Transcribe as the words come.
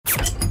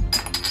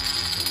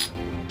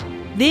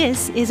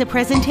This is a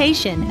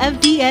presentation of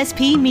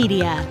DSP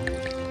Media.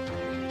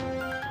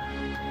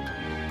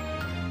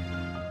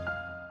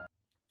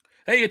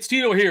 Hey, it's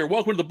Tito here.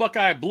 Welcome to the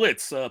Buckeye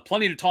Blitz.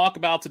 Plenty to talk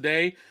about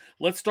today.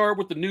 Let's start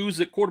with the news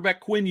that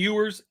quarterback Quinn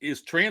Ewers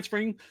is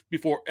transferring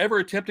before ever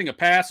attempting a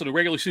pass in a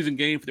regular season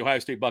game for the Ohio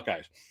State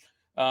Buckeyes.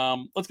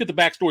 Let's get the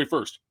backstory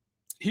first.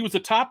 He was the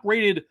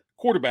top-rated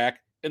quarterback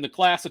in the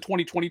class of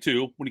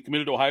 2022 when he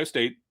committed to Ohio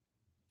State.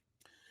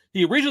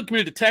 He originally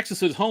committed to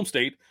Texas, his home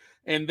state,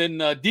 and then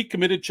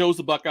decommitted, chose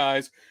the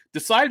Buckeyes,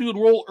 decided to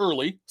enroll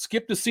early,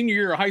 skipped his senior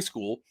year of high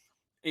school,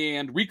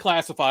 and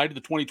reclassified to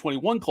the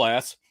 2021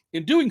 class.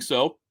 In doing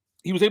so,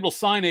 he was able to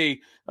sign a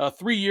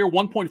 3-year,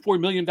 $1.4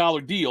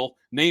 million deal,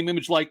 name,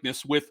 image,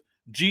 likeness, with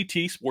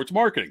GT Sports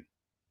Marketing.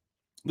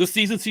 This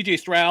season, C.J.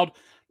 Stroud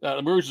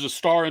emerged as a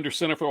star under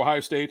center for Ohio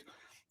State.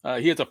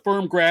 He has a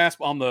firm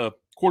grasp on the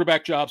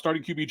quarterback job,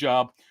 starting QB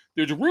job.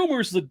 There's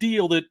rumors the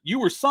deal that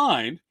Ewers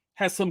signed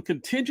has some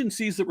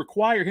contingencies that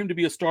require him to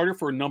be a starter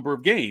for a number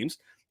of games,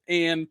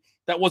 and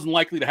that wasn't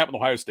likely to happen at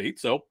Ohio State,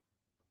 so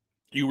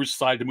Ewers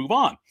decided to move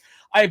on.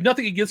 I have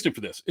nothing against him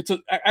for this.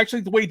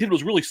 Actually, the way he did it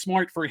was really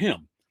smart for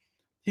him.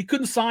 He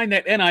couldn't sign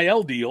that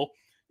NIL deal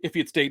if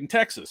he had stayed in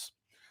Texas.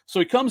 So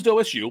he comes to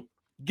OSU,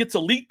 gets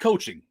elite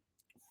coaching,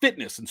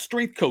 fitness and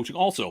strength coaching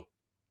also,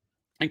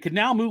 and can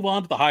now move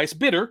on to the highest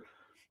bidder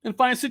and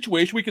find a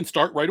situation where he can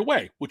start right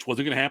away, which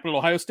wasn't going to happen at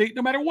Ohio State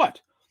no matter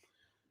what.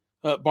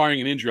 Barring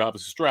an injury,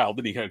 obviously Stroud,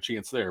 then he had a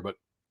chance there. But,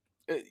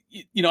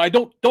 I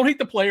don't hate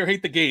the player,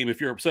 hate the game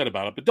if you're upset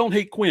about it, but don't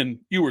hate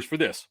Quinn Ewers for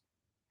this.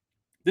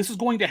 This is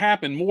going to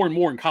happen more and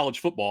more in college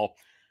football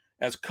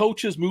as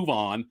coaches move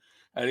on.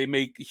 They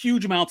make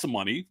huge amounts of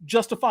money,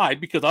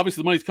 justified because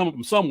obviously the money's coming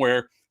from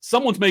somewhere.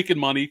 Someone's making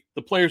money.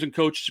 The players and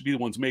coaches should be the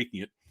ones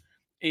making it.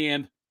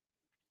 And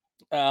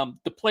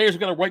the players have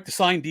got a right to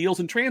sign deals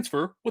and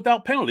transfer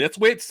without penalty. That's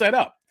the way it's set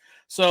up.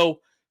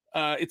 So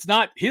it's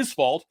not his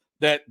fault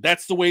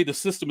that's the way the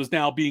system is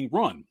now being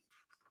run.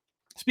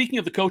 Speaking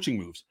of the coaching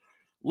moves,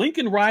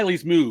 Lincoln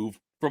Riley's move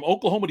from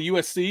Oklahoma to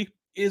USC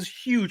is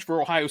huge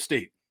for Ohio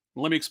State.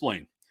 Let me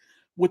explain.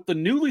 With the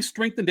newly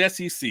strengthened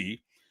SEC,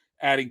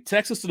 adding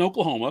Texas and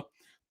Oklahoma,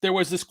 there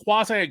was this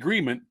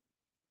quasi-agreement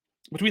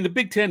between the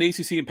Big Ten,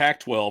 ACC, and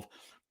Pac-12.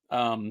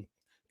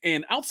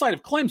 And outside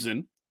of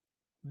Clemson,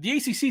 the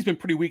ACC has been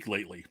pretty weak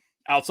lately.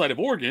 Outside of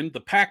Oregon, the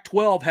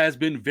Pac-12 has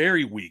been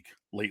very weak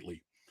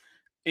lately.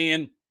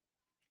 And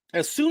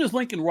as soon as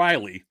Lincoln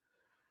Riley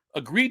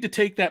agreed to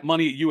take that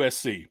money at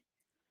USC,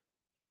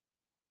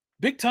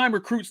 big-time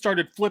recruits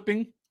started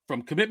flipping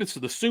from commitments to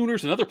the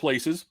Sooners and other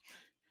places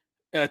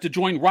to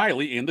join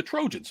Riley and the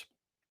Trojans.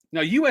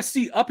 Now,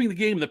 USC upping the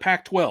game in the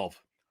Pac-12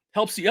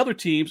 helps the other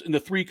teams in the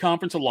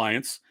three-conference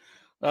alliance.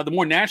 The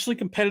more nationally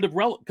competitive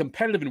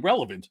and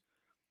relevant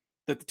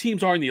that the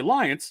teams are in the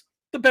alliance,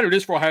 the better it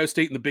is for Ohio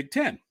State and the Big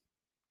Ten.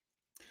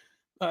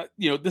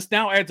 This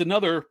now adds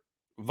another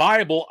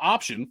viable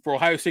option for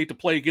Ohio State to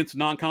play against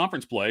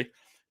non-conference play,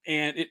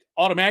 and it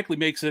automatically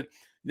makes it,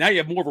 now you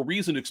have more of a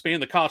reason to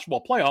expand the college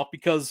football playoff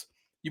because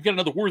you've got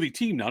another worthy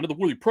team now, another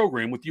worthy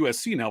program with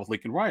USC now with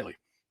Lincoln Riley.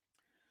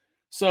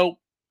 So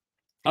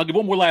I'll give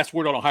one more last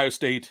word on Ohio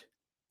State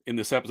in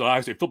this episode,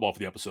 Ohio State football for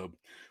the episode.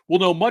 We'll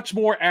know much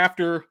more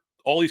after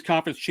all these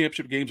conference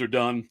championship games are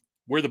done,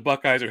 where the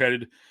Buckeyes are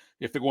headed,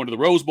 if they're going to the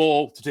Rose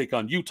Bowl to take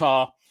on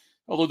Utah,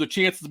 although the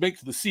chances to make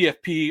to the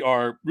CFP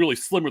are really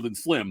slimmer than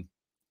slim.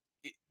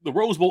 The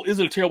Rose Bowl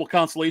isn't a terrible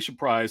consolation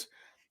prize,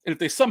 and if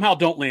they somehow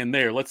don't land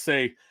there, let's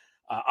say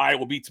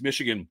Iowa beats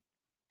Michigan,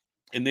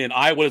 and then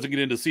Iowa doesn't get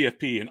into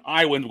CFP, and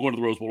Iowa ends up going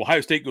to the Rose Bowl, Ohio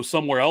State goes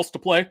somewhere else to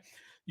play,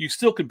 you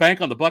still can bank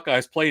on the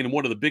Buckeyes playing in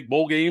one of the big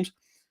bowl games,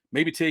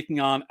 maybe taking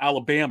on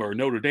Alabama or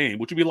Notre Dame,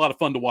 which would be a lot of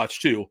fun to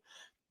watch too.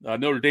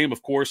 Notre Dame,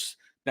 of course,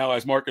 now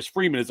has Marcus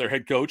Freeman as their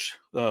head coach,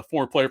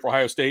 former player for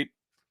Ohio State,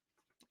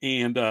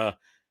 and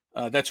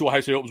that's who Ohio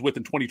State opens with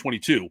in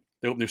 2022.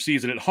 They open their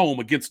season at home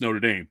against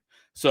Notre Dame.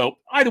 So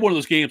either one of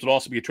those games would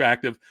also be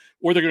attractive,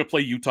 or they're going to play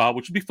Utah,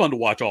 which would be fun to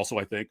watch also,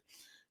 I think,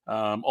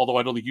 although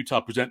I don't think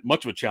Utah present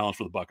much of a challenge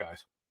for the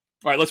Buckeyes.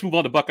 All right, let's move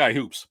on to Buckeye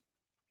hoops.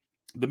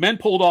 The men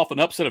pulled off an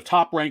upset of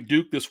top-ranked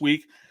Duke this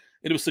week,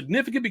 and it was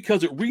significant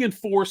because it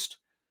reinforced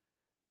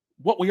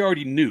what we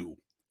already knew,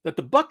 that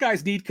the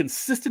Buckeyes need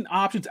consistent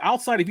options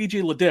outside of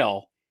E.J.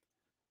 Liddell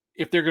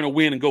if they're going to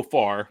win and go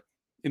far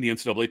in the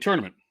NCAA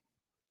tournament.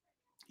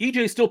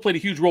 E.J. still played a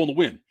huge role in the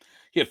win.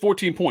 He had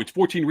 14 points,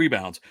 14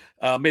 rebounds,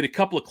 made a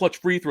couple of clutch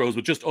free throws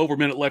with just over a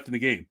minute left in the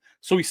game.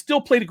 So he still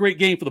played a great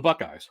game for the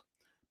Buckeyes.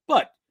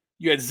 But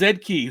you had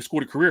Zed Key, who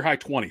scored a career-high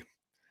 20.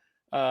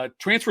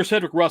 Transfer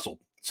Cedric Russell.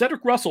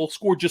 Cedric Russell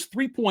scored just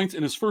 3 points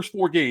in his first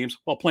 4 games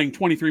while playing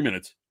 23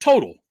 minutes.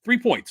 Total, 3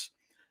 points.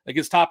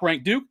 Against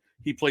top-ranked Duke,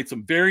 he played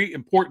some very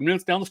important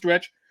minutes down the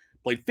stretch,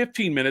 played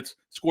 15 minutes,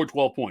 scored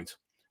 12 points.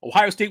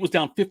 Ohio State was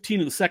down 15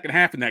 in the second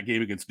half in that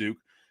game against Duke,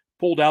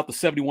 pulled out the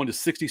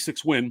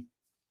 71-66 win.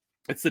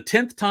 It's the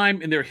 10th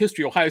time in their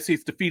history Ohio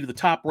State's defeated the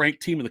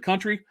top-ranked team in the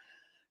country.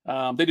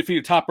 They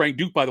defeated top-ranked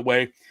Duke, by the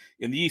way,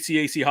 in the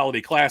ECAC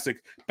Holiday Classic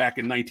back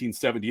in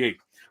 1978.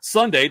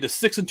 Sunday, the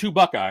 6-2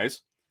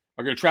 Buckeyes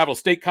are going to travel to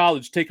State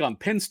College to take on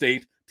Penn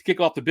State to kick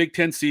off the Big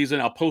Ten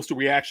season. I'll post a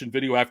reaction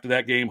video after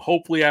that game,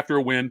 hopefully after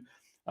a win.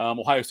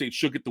 Ohio State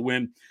should get the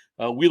win.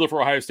 Wheeler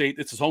for Ohio State,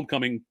 it's his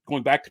homecoming,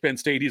 going back to Penn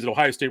State. He's at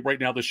Ohio State right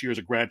now this year as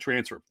a grad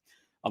transfer.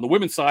 On the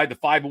women's side, the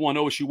 5-1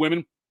 OSU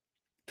women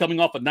coming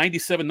off a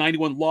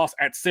 97-91 loss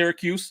at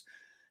Syracuse.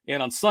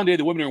 And on Sunday,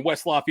 the women are in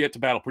West Lafayette to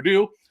battle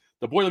Purdue.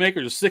 The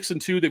Boilermakers are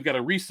 6-2. They've got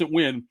a recent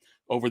win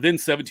over then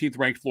 17th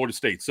ranked Florida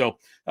State. So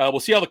we'll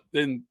see how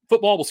in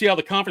football, we'll see how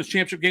the conference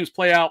championship games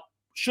play out.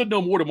 Should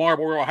know more tomorrow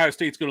about where Ohio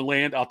State's going to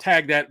land. I'll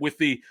tag that with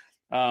the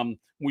when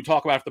we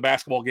talk about the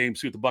basketball game,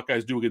 see what the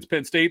Buckeyes do against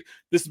Penn State.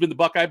 This has been the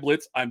Buckeye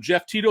Blitz. I'm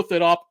Jeff Tito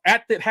Thedoff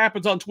at That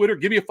Happens on Twitter.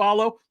 Give me a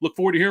follow. Look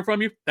forward to hearing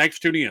from you. Thanks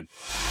for tuning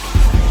in.